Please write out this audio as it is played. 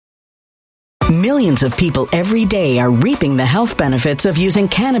Millions of people every day are reaping the health benefits of using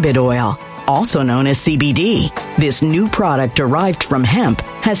cannabis oil, also known as CBD. This new product derived from hemp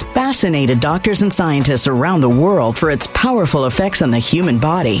has fascinated doctors and scientists around the world for its powerful effects on the human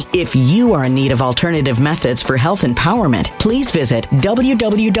body. If you are in need of alternative methods for health empowerment, please visit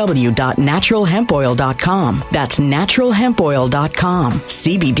www.naturalhempoil.com. That's naturalhempoil.com.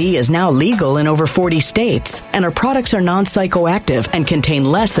 CBD is now legal in over 40 states, and our products are non-psychoactive and contain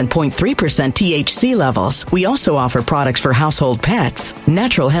less than 0.3% THC levels. We also offer products for household pets.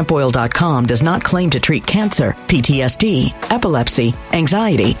 Naturalhempoil.com does not claim to treat cancer, PTSD, epilepsy,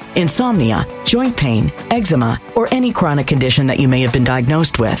 anxiety, insomnia, joint pain, eczema, or any chronic condition that you may have been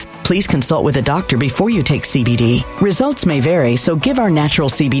diagnosed with. Please consult with a doctor before you take CBD. Results may vary, so give our natural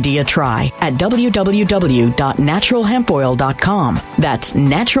CBD a try at www.naturalhempoil.com. That's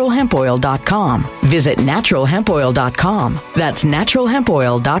naturalhempoil.com. Visit naturalhempoil.com. That's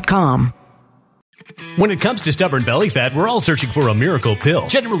naturalhempoil.com. When it comes to stubborn belly fat, we're all searching for a miracle pill.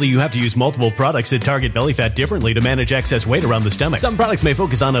 Generally, you have to use multiple products that target belly fat differently to manage excess weight around the stomach. Some products may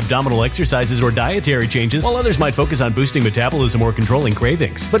focus on abdominal exercises or dietary changes, while others might focus on boosting metabolism or controlling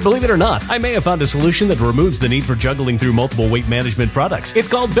cravings. But believe it or not, I may have found a solution that removes the need for juggling through multiple weight management products. It's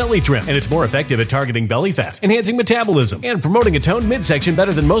called Belly Trim, and it's more effective at targeting belly fat, enhancing metabolism, and promoting a toned midsection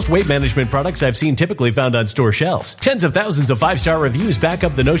better than most weight management products I've seen typically found on store shelves. Tens of thousands of 5-star reviews back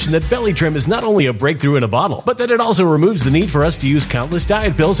up the notion that Belly Trim is not only a breakthrough in a bottle, but that it also removes the need for us to use countless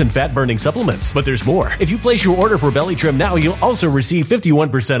diet pills and fat-burning supplements. But there's more. If you place your order for Belly Trim now, you'll also receive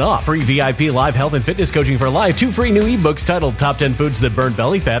 51% off, free VIP live health and fitness coaching for life, 2 free new ebooks titled Top 10 Foods That Burn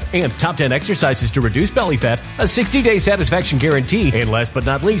Belly Fat and Top 10 Exercises to Reduce Belly Fat, a 60-day satisfaction guarantee, and last but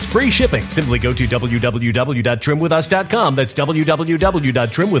not least, free shipping. Simply go to www.trimwithus.com. That's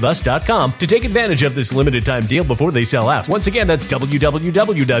www.trimwithus.com to take advantage of this limited time deal before they sell out. Once again, that's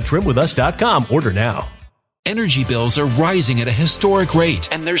www.trimwithus.com. Order now. Energy bills are rising at a historic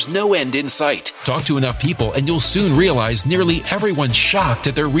rate, and there's no end in sight. Talk to enough people, and you'll soon realize nearly everyone's shocked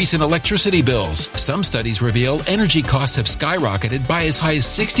at their recent electricity bills. Some studies reveal energy costs have skyrocketed by as high as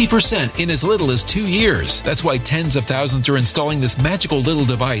 60% in as little as 2 years. That's why tens of thousands are installing this magical little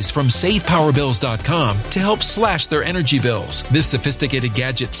device from SavePowerBills.com to help slash their energy bills. This sophisticated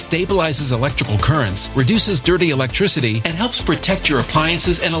gadget stabilizes electrical currents, reduces dirty electricity, and helps protect your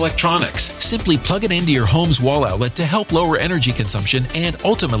appliances and electronics. Simply plug it into your home's wall outlet to help lower energy consumption and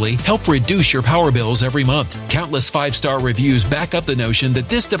ultimately help reduce your power bills every month. Countless 5-star reviews back up the notion that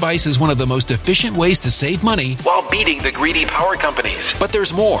this device is one of the most efficient ways to save money while beating the greedy power companies. But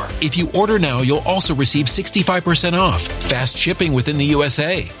there's more. If you order now, you'll also receive 65% off, fast shipping within the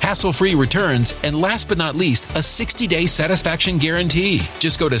USA, hassle-free returns, and last but not least, a 60-day satisfaction guarantee.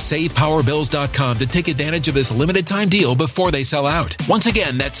 Just go to SavePowerBills.com to take advantage of this limited time deal before they sell out. Once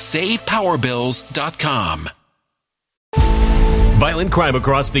again, that's SavePowerBills.com. Violent crime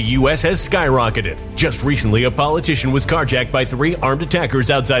across the U.S. has skyrocketed. Just recently, a politician was carjacked by 3 armed attackers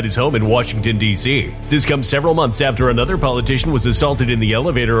outside his home in Washington, D.C. This comes several months after another politician was assaulted in the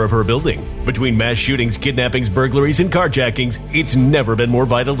elevator of her building. Between mass shootings, kidnappings, burglaries, and carjackings, it's never been more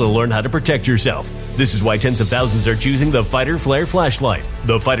vital to learn how to protect yourself. This is why tens of thousands are choosing the Fighter Flare flashlight.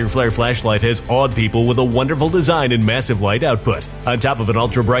 The Fighter Flare flashlight has awed people with a wonderful design and massive light output. On top of an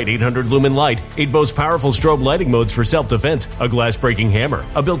ultra-bright 800-lumen light, it boasts powerful strobe lighting modes for self-defense, a glass-breaking hammer,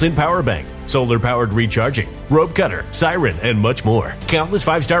 a built-in power bank, solar-powered recharging, rope cutter, siren, and much more. Countless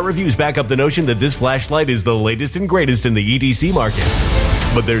 5-star reviews back up the notion that this flashlight is the latest and greatest in the EDC market.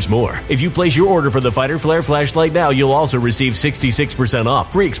 But there's more. If you place your order for the Fighter Flare flashlight now, you'll also receive 66%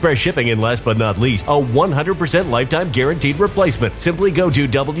 off, free express shipping, and last but not least, a 100% lifetime guaranteed replacement. Simply go to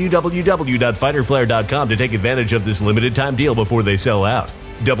www.fighterflare.com to take advantage of this limited time deal before they sell out.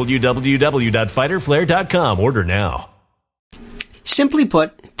 www.fighterflare.com. Order now. Simply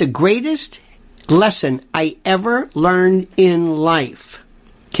put, the greatest lesson I ever learned in life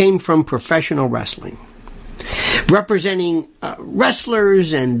came from professional wrestling. Representing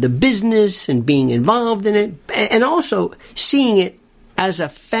wrestlers and the business and being involved in it, and also seeing it as a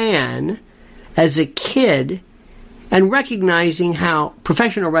fan, as a kid, and recognizing how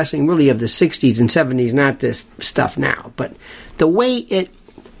professional wrestling really of the 60s and 70s, not this stuff now, but the way it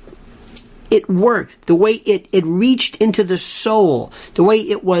worked, the way it reached into the soul, the way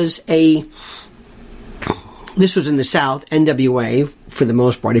it was this was in the South, NWA, for the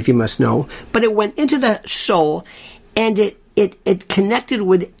most part, if you must know, but it went into the soul, and it connected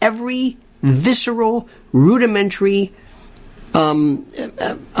with every visceral, rudimentary,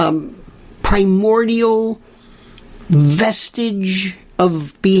 primordial vestige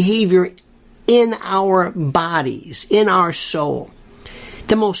of behavior in our bodies, in our soul.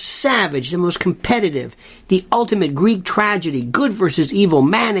 the most savage, the most competitive, the ultimate Greek tragedy, good versus evil,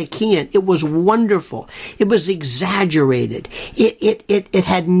 Manichaean. It was wonderful. It was exaggerated. It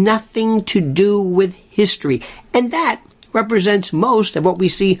had nothing to do with history. And that represents most of what we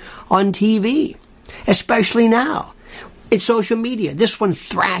see on TV, especially now. It's social media. This one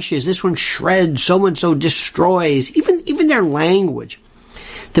thrashes, this one shreds, so-and-so destroys, even their language.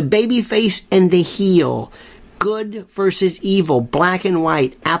 The baby face and the heel, good versus evil, black and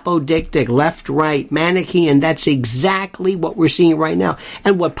white, apodictic, left, right, Manichaean. That's exactly what we're seeing right now.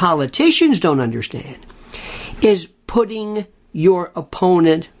 And what politicians don't understand is putting your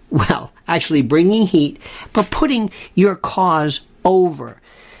opponent, well, actually bringing heat, but putting your cause over.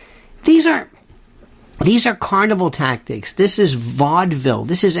 These are carnival tactics. This is vaudeville.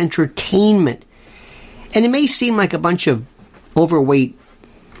 This is entertainment. And it may seem like a bunch of overweight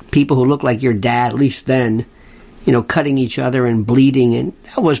people who look like your dad, at least then, cutting each other and bleeding, and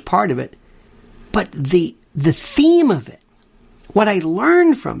that was part of it. But the theme of it, what I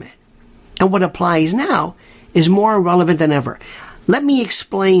learned from it, and what applies now, is more relevant than ever. Let me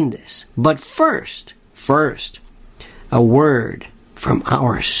explain this. But first, a word from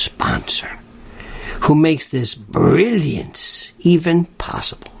our sponsor, who makes this brilliance even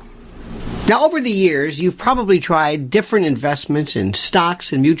possible. Now, over the years, you've probably tried different investments in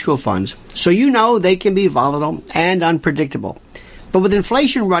stocks and mutual funds, so you know they can be volatile and unpredictable. But with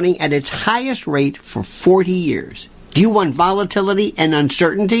inflation running at its highest rate for 40 years, do you want volatility and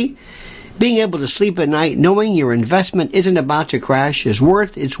uncertainty? Being able to sleep at night knowing your investment isn't about to crash is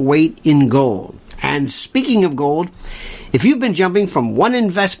worth its weight in gold. And speaking of gold, if you've been jumping from one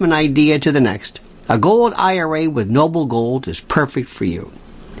investment idea to the next, a gold IRA with Noble Gold is perfect for you.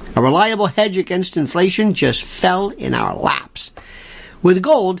 A reliable hedge against inflation just fell in our laps. With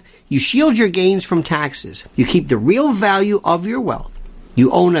gold, you shield your gains from taxes. You keep the real value of your wealth.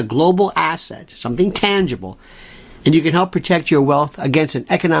 You own a global asset, something tangible, and you can help protect your wealth against an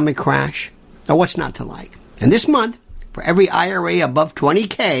economic crash. Now, what's not to like? And this month, for every IRA above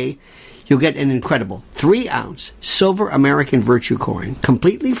 $20K, you'll get an incredible 3-ounce silver American Virtue coin,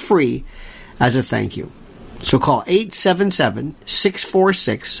 completely free as a thank you. So call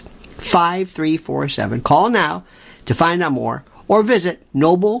 877-646-5347. Call now to find out more, or visit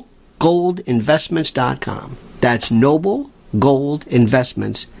noblegoldinvestments.com. That's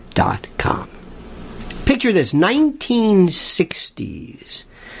noblegoldinvestments.com. Picture this, 1960s,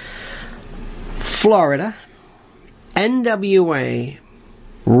 Florida, NWA,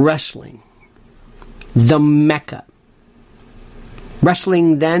 wrestling, the Mecca.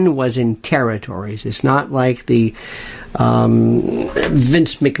 Wrestling then was in territories. It's not like the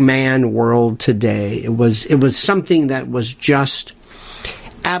Vince McMahon world today. It was something that was just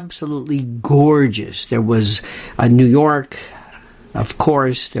absolutely gorgeous. There was New York, of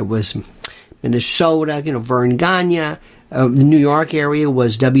course. There was Minnesota, Vern Gagne. The New York area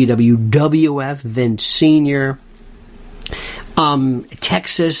was WWF, Vince Sr.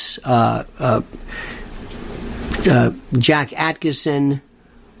 Texas, Jack Atkinson,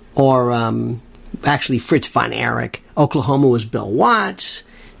 or actually Fritz von Erich. Oklahoma was Bill Watts.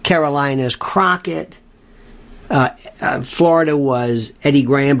 Carolina's Crockett. Florida was Eddie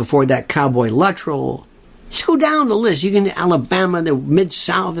Graham. Before that, Cowboy Luttrell. Just go down the list. You can Alabama, the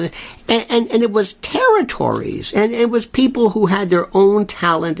Mid-South, and it was territories, and it was people who had their own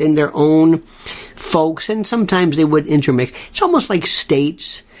talent and their own folks, and sometimes they would intermix. It's almost like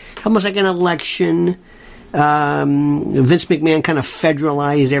states, almost like an election. Vince McMahon kind of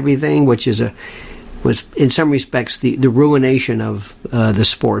federalized everything, which was in some respects the ruination of the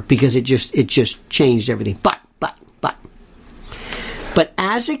sport, because it just changed everything. But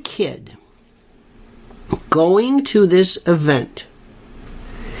as a kid, going to this event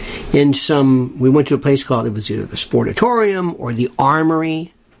we went to a place called, it was either the Sportatorium or the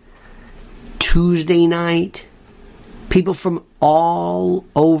Armory, Tuesday night, people from all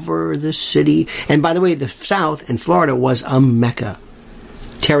over the city. And by the way, the South and Florida was a mecca.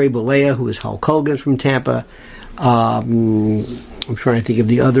 Terry Bollea, who was Hulk Hogan from Tampa. I'm trying to think of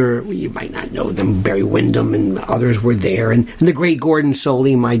the other, you might not know them, Barry Windham and others were there. And the great Gordon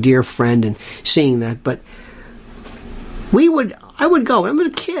Soley, my dear friend, and seeing that. But I would go. I was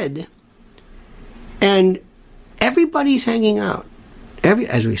a kid. And everybody's hanging out.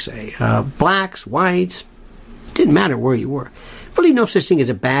 As we say, blacks, whites, didn't matter where you were. Really no such thing as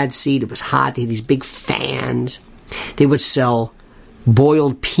a bad seat. It was hot. They had these big fans. They would sell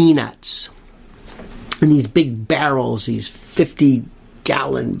boiled peanuts in these big barrels, these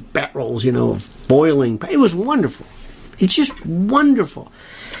 50-gallon barrels, of boiling. It was wonderful. It's just wonderful.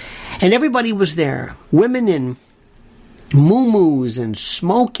 And everybody was there. Women in moo-moos and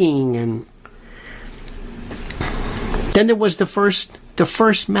smoking, and then there was the first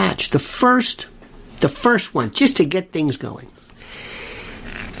match, the first one, just to get things going.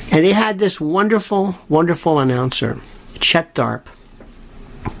 And they had this wonderful, wonderful announcer, Chet Tharp,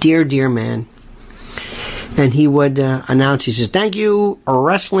 dear man. And he would announce, he says, "Thank you,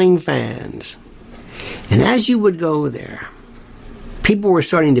 wrestling fans." And as you would go there, people were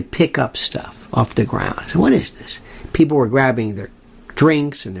starting to pick up stuff off the ground. I said, "What is this?" People were grabbing their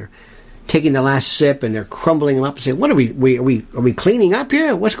drinks and they're taking the last sip and they're crumbling them up and saying, "What are we cleaning up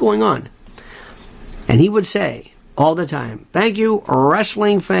here? What's going on?" And he would say all the time, "Thank you,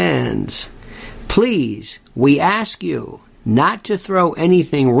 wrestling fans. Please, we ask you not to throw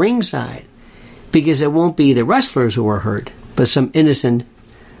anything ringside, because it won't be the wrestlers who are hurt, but some innocent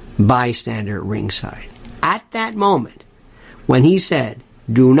bystander ringside." At that moment, when he said,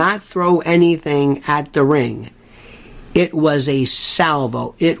 "Do not throw anything at the ring," it was a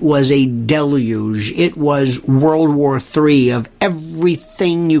salvo. It was a deluge. It was World War III of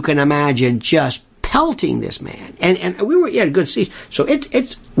everything you can imagine, just pelting this man. And we had good seats. So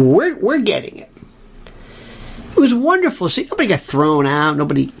we're getting it. It was wonderful. See, nobody got thrown out.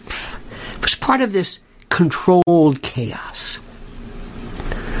 Nobody. It was part of this controlled chaos.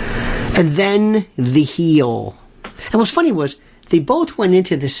 And then the heel. And what's funny was they both went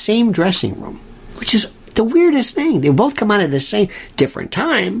into the same dressing room, which is the weirdest thing. They both come out of the same, different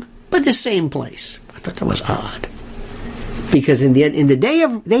time, but the same place. I thought that was odd. Because in the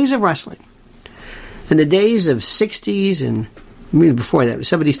days of wrestling, in the days of 60s and before that,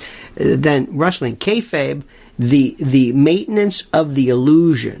 70s, then wrestling, kayfabe, the maintenance of the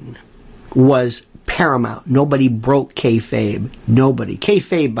illusion was paramount. Nobody broke kayfabe. Nobody.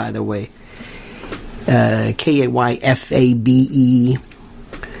 Kayfabe, by the way, Kayfabe,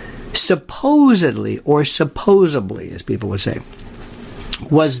 supposedly, or supposedly, as people would say,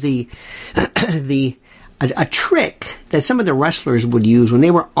 was a trick that some of the wrestlers would use when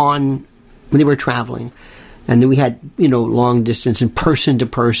they were traveling. And then we had, long distance and person to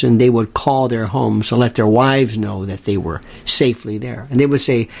person. They would call their homes to let their wives know that they were safely there. And they would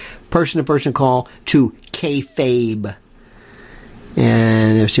say, person to person call to kayfabe.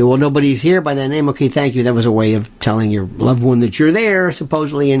 And they would say, "Well, nobody's here by that name." "Okay, thank you." That was a way of telling your loved one that you're there,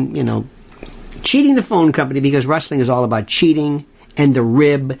 supposedly, and, cheating the phone company, because wrestling is all about cheating and the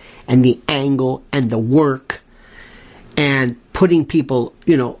rib and the angle and the work and putting people,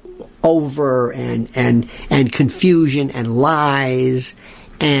 over and confusion and lies,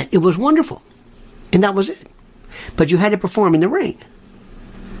 and it was wonderful, and that was it. But you had to perform in the ring,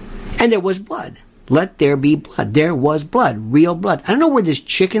 and there was blood. Let there be blood. There was blood, real blood. I don't know where this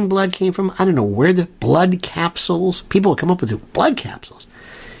chicken blood came from. I don't know where the blood capsules. People would come up with blood capsules.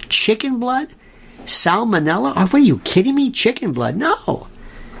 Chicken blood, salmonella. Are you kidding me? Chicken blood? No.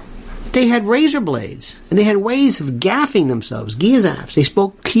 They had razor blades, and they had ways of gaffing themselves, giazafs. They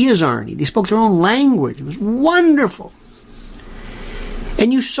spoke Kiazarni. They spoke their own language. It was wonderful.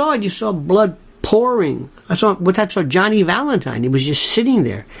 And you saw it. You saw blood pouring. I saw Johnny Valentine. He was just sitting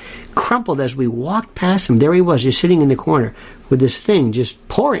there, crumpled as we walked past him. There he was, just sitting in the corner with this thing just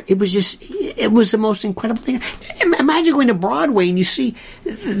pouring. It was the most incredible thing. Imagine going to Broadway and you see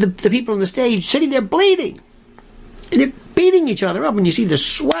the people on the stage sitting there bleeding. And they're beating each other up, and you see the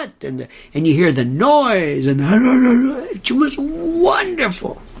sweat, and you hear the noise, and it was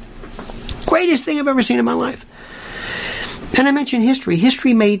wonderful. Greatest thing I've ever seen in my life. And I mentioned history.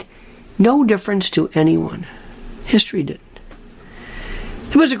 History made no difference to anyone. History didn't.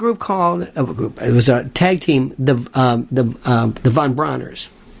 There was a group called it was a tag team, the Von Brauners.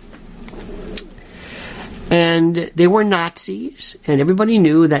 And they were Nazis, and everybody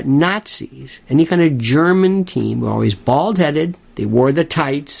knew that Nazis, any kind of German team, were always bald-headed. They wore the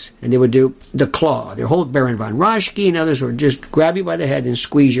tights, and they would do the claw. Their whole Baron von Raschke and others would just grab you by the head and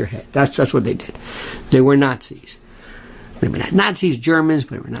squeeze your head. That's what they did. They were Nazis. They were not Nazis, Germans,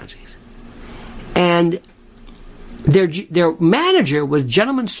 but they were Nazis. And their manager was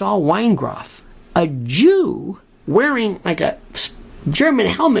Gentleman Saul Weingroff, a Jew wearing like a German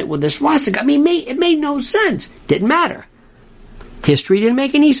helmet with a swastika. I mean, it made no sense. Didn't matter. History didn't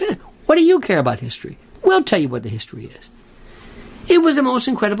make any sense. What do you care about history? We'll tell you what the history is. It was the most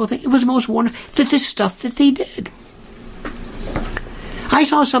incredible thing. It was the most wonderful. The stuff that they did. I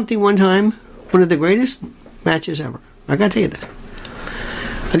saw something one time, one of the greatest matches ever. I got to tell you this.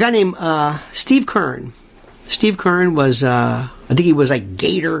 A guy named Steve Kern. Steve Kern was, I think he was like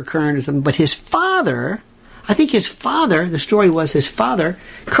Gator Kern or something, but his father, the story was his father,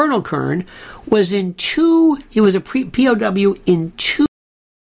 Colonel Kern, was he was a POW in two.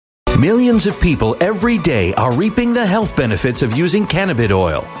 Millions of people every day are reaping the health benefits of using cannabis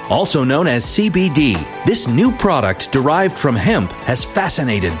oil, also known as CBD. This new product derived from hemp has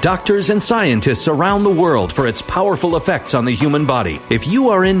fascinated doctors and scientists around the world for its powerful effects on the human body. If you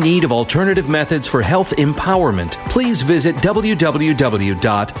are in need of alternative methods for health empowerment, please visit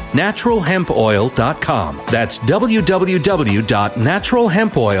www.naturalhempoil.com. That's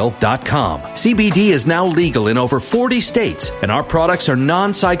www.naturalhempoil.com. CBD is now legal in over 40 states, and our products are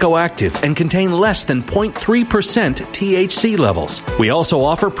non-psychoactive and contain less than 0.3% THC levels. We also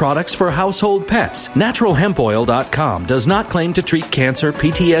offer products for household pets. NaturalHempOil.com does not claim to treat cancer,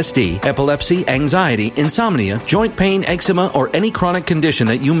 PTSD, epilepsy, anxiety, insomnia, joint pain, eczema, or any chronic condition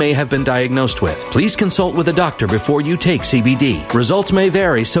that you may have been diagnosed with. Please consult with a doctor before you take CBD. Results may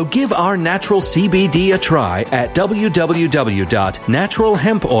vary, so give our natural CBD a try at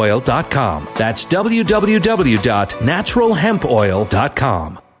www.naturalhempoil.com. That's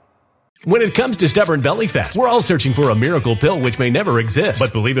www.naturalhempoil.com. When it comes to stubborn belly fat, we're all searching for a miracle pill which may never exist.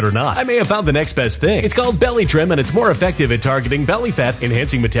 But believe it or not, I may have found the next best thing. It's called Belly Trim, and it's more effective at targeting belly fat,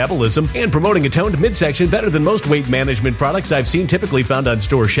 enhancing metabolism, and promoting a toned midsection better than most weight management products I've seen typically found on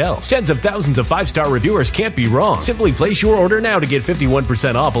store shelves. Tens of thousands of 5-star reviewers can't be wrong. Simply place your order now to get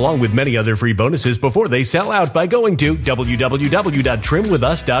 51% off along with many other free bonuses before they sell out by going to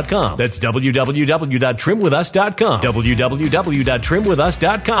www.trimwithus.com. That's www.trimwithus.com.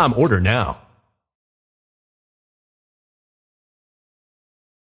 www.trimwithus.com. Order now.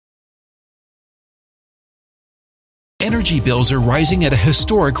 Energy bills are rising at a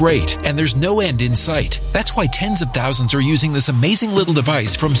historic rate, and there's no end in sight. That's why tens of thousands are using this amazing little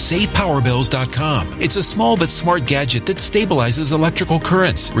device from SavePowerBills.com. It's a small but smart gadget that stabilizes electrical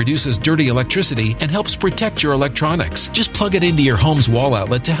currents, reduces dirty electricity, and helps protect your electronics. Just plug it into your home's wall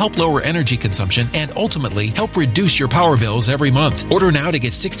outlet to help lower energy consumption and ultimately help reduce your power bills every month. Order now to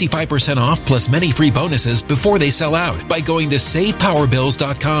get 65% off plus many free bonuses before they sell out by going to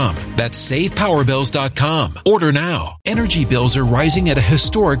SavePowerBills.com. That's SavePowerBills.com. Order now. Energy bills are rising at a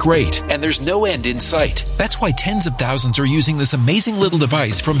historic rate, and there's no end in sight. That's why tens of thousands are using this amazing little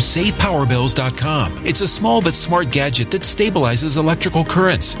device from SavePowerBills.com. It's a small but smart gadget that stabilizes electrical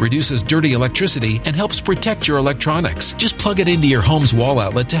currents, reduces dirty electricity, and helps protect your electronics. Just plug it into your home's wall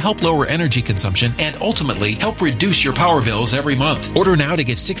outlet to help lower energy consumption and ultimately help reduce your power bills every month. Order now to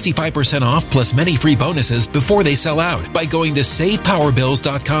get 65% off plus many free bonuses before they sell out by going to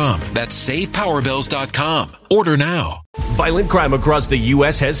SavePowerBills.com. That's SavePowerBills.com. Order now. Violent crime across the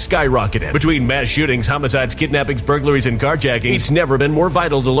U.S. has skyrocketed. Between mass shootings, homicides, kidnappings, burglaries, and carjackings, it's never been more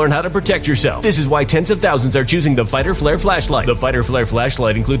vital to learn how to protect yourself. This is why tens of thousands are choosing the Fighter Flare flashlight. The Fighter Flare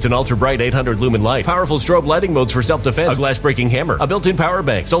flashlight includes an ultra-bright 800 lumen light, powerful strobe lighting modes for self-defense, a glass-breaking hammer, a built-in power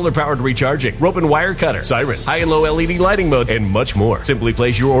bank, solar-powered recharging, rope and wire cutter, siren, high and low LED lighting mode, and much more. Simply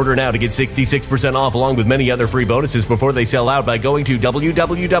place your order now to get 66% off along with many other free bonuses before they sell out by going to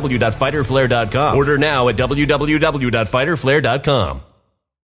www.fighterflare.com. Order now at www.fighterflare.com.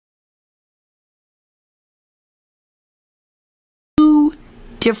 Two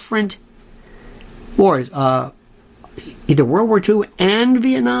different wars, either World War II and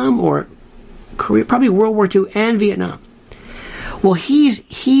Vietnam, or Korea, probably World War II and Vietnam. Well, he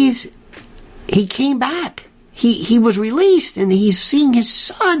came back. He was released, and he's seeing his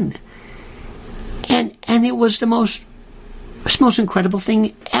son, and it was the most incredible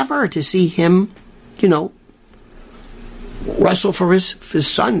thing ever to see him, wrestle for his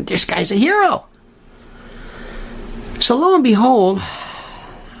son. This guy's a hero. So lo and behold,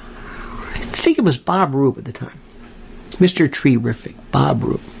 I think it was Bob Roop at the time. Mr. Terrific, Bob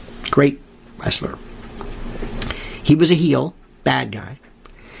Roop. Great wrestler. He was a heel, bad guy.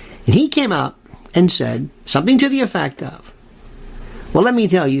 And he came out and said something to the effect of, well, let me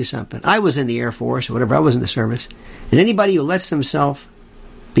tell you something. I was in the Air Force or whatever. I was in the service. And anybody who lets themselves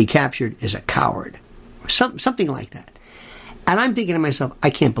be captured is a coward. Something like that. And I'm thinking to myself,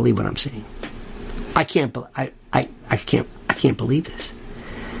 I can't believe what I'm seeing. I can't believe this.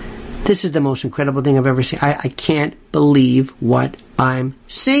 This is the most incredible thing I've ever seen. I can't believe what I'm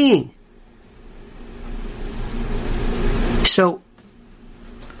seeing. So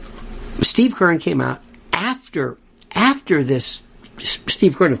Steve Kern came out after this.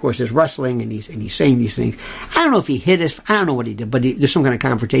 Steve Kern, of course, is wrestling and he's saying these things. I don't know if he hit us. I don't know what he did, but there's some kind of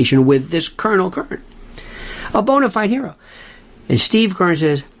confrontation with this Colonel Kern, a bona fide hero. And Steve Kern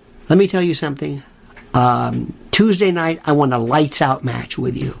says, let me tell you something. Tuesday night, I want a lights out match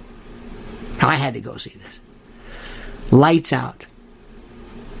with you. Now, I had to go see this. Lights out.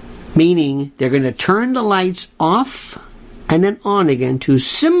 Meaning they're going to turn the lights off and then on again to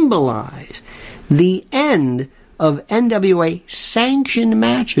symbolize the end of NWA sanctioned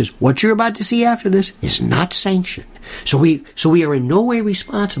matches. What you're about to see after this is not sanctioned. So we are in no way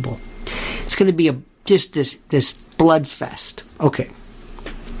responsible. It's going to be just this blood fest. Okay.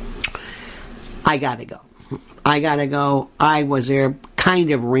 I gotta go. I was there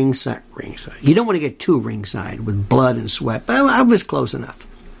kind of ringside. You don't want to get too ringside with blood and sweat, but I was close enough.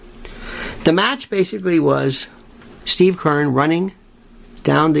 The match basically was Steve Keirn running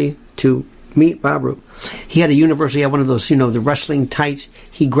down to meet Bob Roode. He had one of those, the wrestling tights.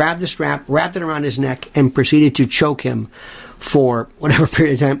 He grabbed the strap, wrapped it around his neck, and proceeded to choke him for whatever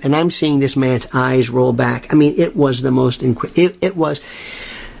period of time. And I'm seeing this man's eyes roll back. I mean, it was the most it was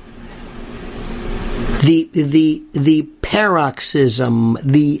the paroxysm,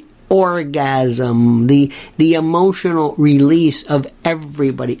 the orgasm, the emotional release of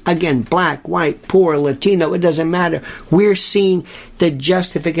everybody. Again, black, white, poor, Latino, it doesn't matter. We're seeing the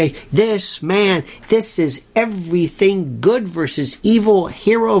justification. This is everything good versus evil,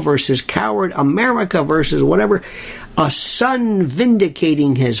 hero versus coward, America versus whatever. A son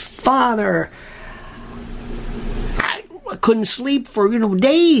vindicating his father. I couldn't sleep for,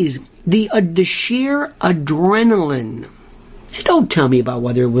 days. The sheer adrenaline. Don't tell me about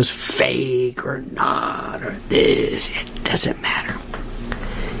whether it was fake or not or this. It doesn't matter.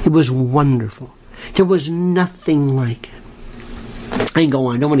 It was wonderful. There was nothing like it. I can go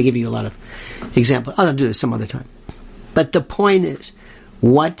on. I don't want to give you a lot of examples. I'll do this some other time. But the point is,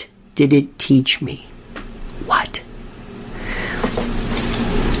 what did it teach me? What?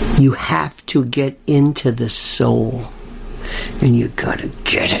 You have to get into the soul. And you gotta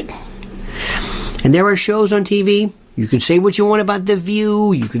get it. And there are shows on TV. You can say what you want about The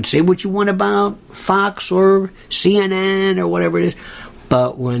View. You can say what you want about Fox or CNN or whatever it is.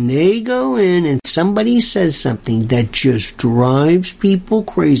 But when they go in and somebody says something that just drives people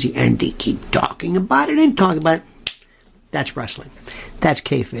crazy and they keep talking about it and talking about it, that's wrestling. That's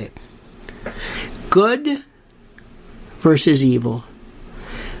kayfabe. Good versus evil.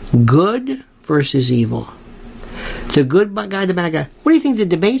 Good versus evil. The good guy, the bad guy. What do you think the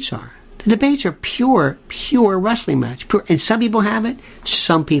debates are? The debates are pure wrestling match. Pure, and some people have it,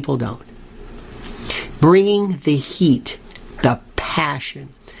 some people don't. Bringing the heat, the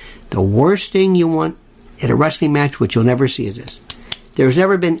passion. The worst thing you want at a wrestling match, which you'll never see, is this. There's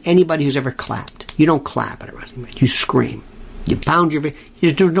never been anybody who's ever clapped. You don't clap at a wrestling match. You scream. You pound your...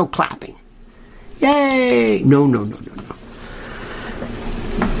 There's no clapping. Yay! No.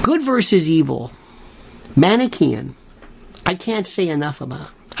 Good versus evil. Manichaean. I can't say enough about.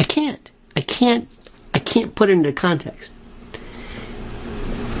 I can't put it into context.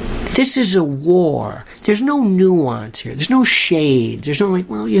 This is a war. There's no nuance here. There's no shades. There's no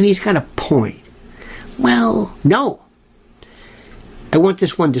he's got a point. Well, no. I want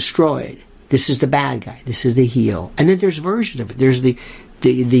this one destroyed. This is the bad guy. This is the heel. And then there's versions of it. There's the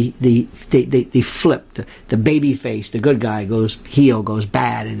flip. The baby face, the good guy goes heel, goes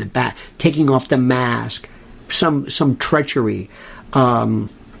bad, and the bad, taking off the mask, some treachery,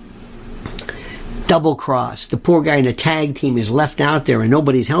 double cross. The poor guy in a tag team is left out there and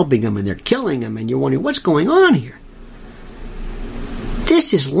nobody's helping him and they're killing him and you're wondering what's going on here.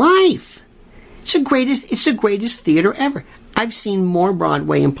 This is life. It's the greatest theater ever. I've seen more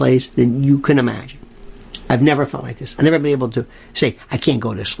Broadway in plays than you can imagine. I've never felt like this. I've never been able to say I can't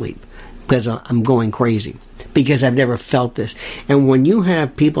go to sleep because I'm going crazy because I've never felt this. And when you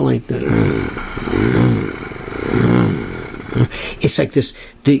have people like that, it's like this,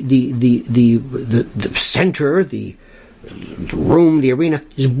 the center, the room, the arena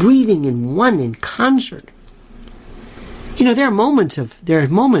is breathing in concert. There are moments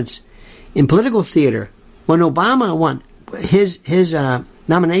in political theater when Obama won his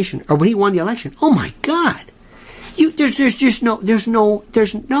nomination or when he won the election. Oh my God! There's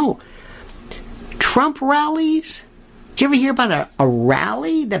no Trump rallies. Did you ever hear about a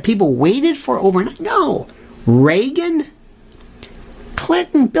rally that people waited for overnight? No. Reagan,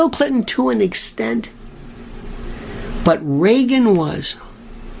 Clinton, Bill Clinton to an extent, but Reagan was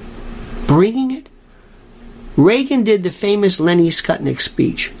bringing it. Reagan did the famous Lenny Skutnik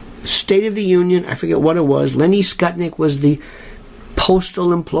speech, State of the Union. I forget what it was. Lenny Skutnik was the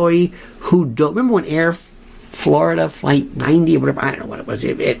postal employee who remember when Air Florida Flight 90 or whatever, I don't know what it was,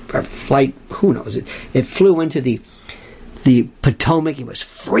 or flight, who knows, it flew into the Potomac. It was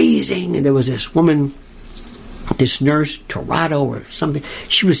freezing, and there was this woman, this nurse, Torado or something.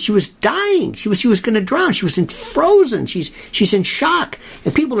 She was dying. She was going to drown. She was frozen. She's in shock,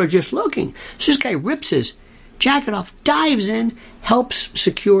 and people are just looking. So this guy rips his jacket off, dives in, helps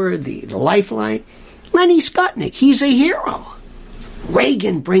secure the lifeline. Lenny Skutnik, he's a hero.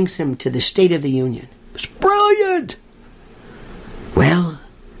 Reagan brings him to the State of the Union. It was brilliant. Well,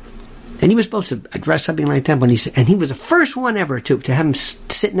 and he was supposed to address something like that when he said, and he was the first one ever to have him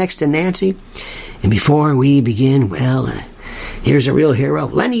sit next to Nancy. And before we begin, here's a real hero,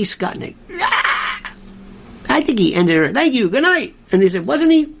 Lenny Skutnik. I think he ended it. Thank you. Good night. And he said,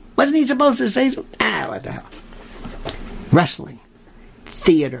 wasn't he supposed to say so? What the hell? Wrestling,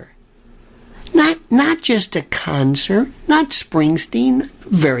 theater, not just a concert, not Springsteen,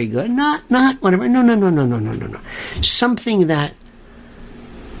 very good, not whatever. No. Something that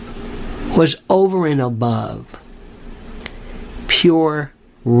was over and above pure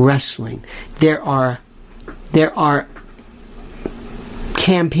wrestling. There are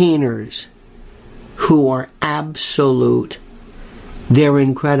campaigners who are absolute. They're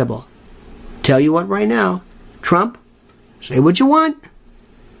incredible. Tell you what right now, Trump, say what you want.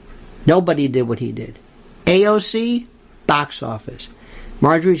 Nobody did what he did. AOC, box office.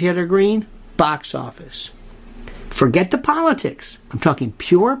 Marjorie Taylor Greene, box office. Forget the politics. I'm talking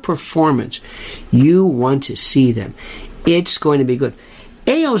pure performance. You want to see them. It's going to be good.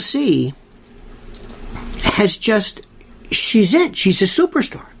 AOC has just, she's it. She's a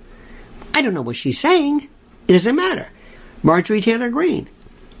superstar. I don't know what she's saying. It doesn't matter. Marjorie Taylor Greene.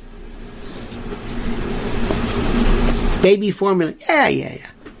 Baby formula. Yeah.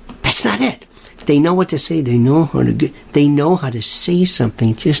 That's not it. They know what to say. They know how to say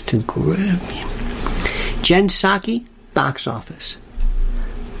something just to grab you. Jen Psaki, box office.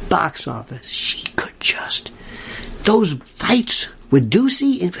 She could just, those fights with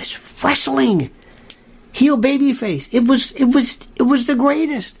Ducey, it was wrestling. Heel babyface. It was the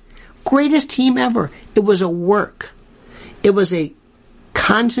greatest team ever. It was a work. It was a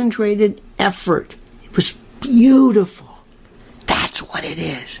concentrated effort. It was beautiful. That's what it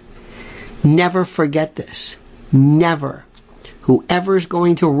is. Never forget this. Never. Whoever's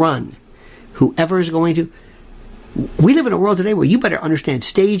going to run, we live in a world today where you better understand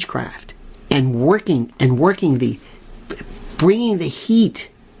stagecraft and working bringing the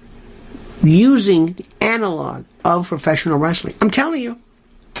heat, using the analog of professional wrestling. I'm telling you.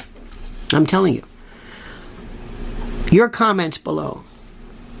 Your comments below,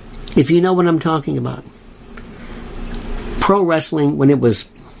 if you know what I'm talking about. Pro wrestling, when it was,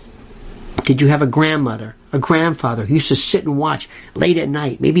 did you have a grandmother, a grandfather who used to sit and watch late at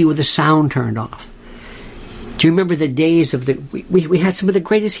night, maybe with the sound turned off? Do you remember the days of we had some of the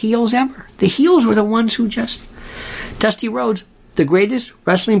greatest heels ever? The heels were the ones who just, Dusty Rhodes, the greatest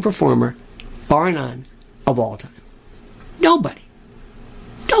wrestling performer, bar none, of all time. Nobody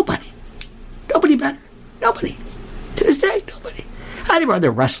better. Nobody. To this day, nobody. There were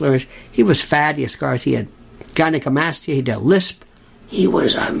other wrestlers. He was fat, he had scars, he had gynecomastia, he had a lisp. He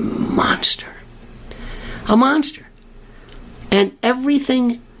was a monster. And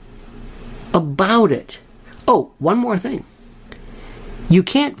everything about it. Oh, one more thing. You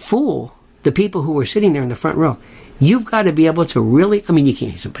can't fool the people who were sitting there in the front row. You've got to be able to really, you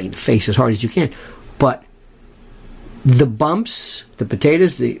can't hit somebody in the face as hard as you can, but the bumps, the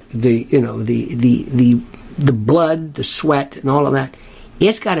potatoes, the blood, the sweat, and all of that,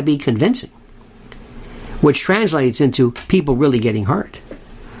 it's got to be convincing, which translates into people really getting hurt.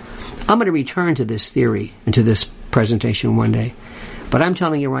 I'm going to return to this theory and to this presentation one day, but I'm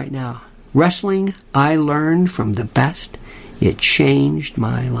telling you right now, wrestling, I learned from the best. It changed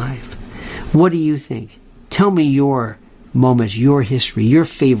my life. What do you think? Tell me your moments, your history, your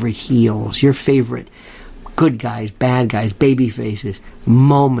favorite heels, your favorite good guys, bad guys, baby faces,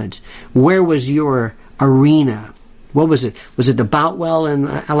 moments. Where was your arena? What was it? Was it the Boutwell in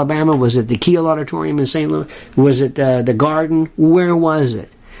Alabama? Was it the Kiel Auditorium in St. Louis? Was it the Garden? Where was it?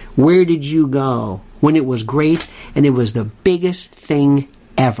 Where did you go when it was great and it was the biggest thing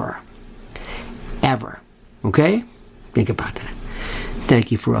ever? Ever. Okay? Think about that.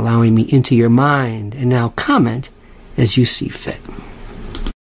 Thank you for allowing me into your mind. And now comment as you see fit.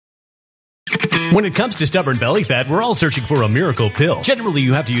 When it comes to stubborn belly fat, we're all searching for a miracle pill. Generally,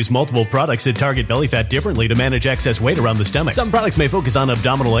 you have to use multiple products that target belly fat differently to manage excess weight around the stomach. Some products may focus on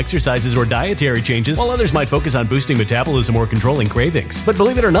abdominal exercises or dietary changes, while others might focus on boosting metabolism or controlling cravings. But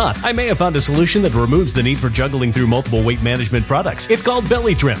believe it or not, I may have found a solution that removes the need for juggling through multiple weight management products. It's called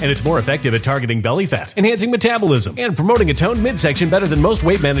Belly Trim, and it's more effective at targeting belly fat, enhancing metabolism, and promoting a toned midsection better than most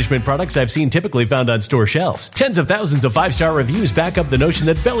weight management products I've seen typically found on store shelves. Tens of thousands of 5-star reviews back up the notion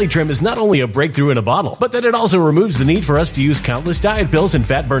that Belly Trim is not only a breakthrough breakthrough in a bottle, but that it also removes the need for us to use countless diet pills and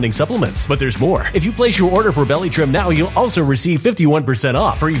fat-burning supplements. But there's more. If you place your order for Belly Trim now, you'll also receive 51%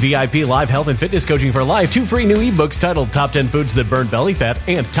 off, free VIP live health and fitness coaching for life, 2 free new ebooks titled Top 10 Foods That Burn Belly Fat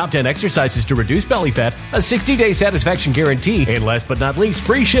and Top 10 Exercises to Reduce Belly Fat, a 60-day satisfaction guarantee, and last but not least,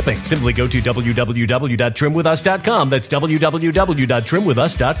 free shipping. Simply go to www.trimwithus.com. That's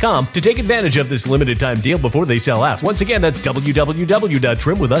www.trimwithus.com to take advantage of this limited time deal before they sell out. Once again, that's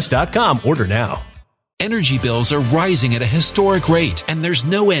www.trimwithus.com. Order now. Energy bills are rising at a historic rate, and there's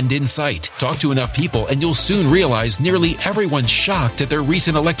no end in sight. Talk to enough people, and you'll soon realize nearly everyone's shocked at their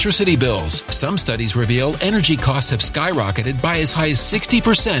recent electricity bills. Some studies reveal energy costs have skyrocketed by as high as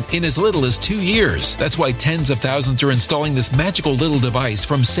 60% in as little as 2 years. That's why tens of thousands are installing this magical little device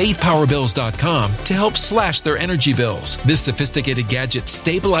from SavePowerBills.com to help slash their energy bills. This sophisticated gadget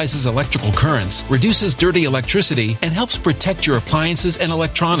stabilizes electrical currents, reduces dirty electricity, and helps protect your appliances and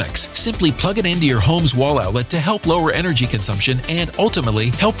electronics. Simply plug it into your home's wall outlet to help lower energy consumption and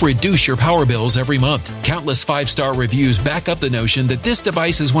ultimately help reduce your power bills every month. Countless 5-star reviews back up the notion that this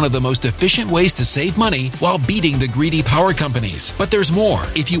device is one of the most efficient ways to save money while beating the greedy power companies. But there's more.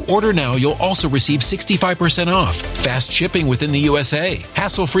 If you order now, you'll also receive 65% off, fast shipping within the USA,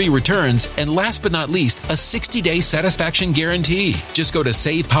 hassle-free returns, and last but not least, a 60-day satisfaction guarantee. Just go to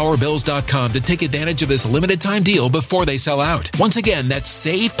SavePowerBills.com to take advantage of this limited time deal before they sell out. Once again, that's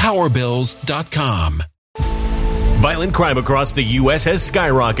SavePowerBills.com. Violent crime across the U.S. has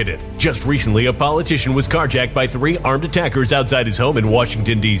skyrocketed. Just recently, a politician was carjacked by 3 armed attackers outside his home in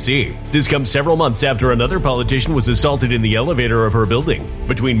Washington, D.C. This comes several months after another politician was assaulted in the elevator of her building.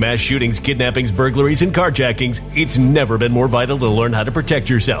 Between mass shootings, kidnappings, burglaries, and carjackings, it's never been more vital to learn how to protect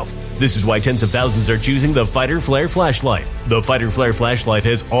yourself. This is why tens of thousands are choosing the Fighter Flare flashlight. The Fighter Flare flashlight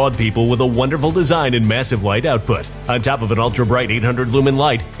has awed people with a wonderful design and massive light output. On top of an ultra-bright 800-lumen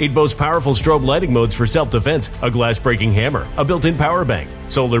light, it boasts powerful strobe lighting modes for self-defense, a glass-breaking hammer, a built-in power bank,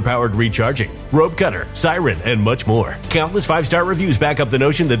 solar-powered recharging, rope cutter, siren, and much more. Countless 5-star reviews back up the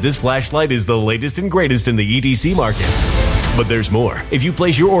notion that this flashlight is the latest and greatest in the EDC market. But there's more. If you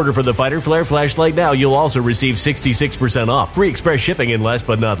place your order for the Fighter Flare flashlight now, you'll also receive 66% off, free express shipping, and last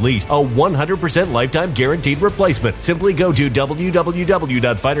but not least, a 100% lifetime guaranteed replacement. Simply go to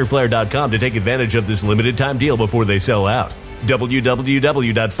www.fighterflare.com to take advantage of this limited time deal before they sell out.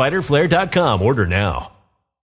 www.fighterflare.com. Order now.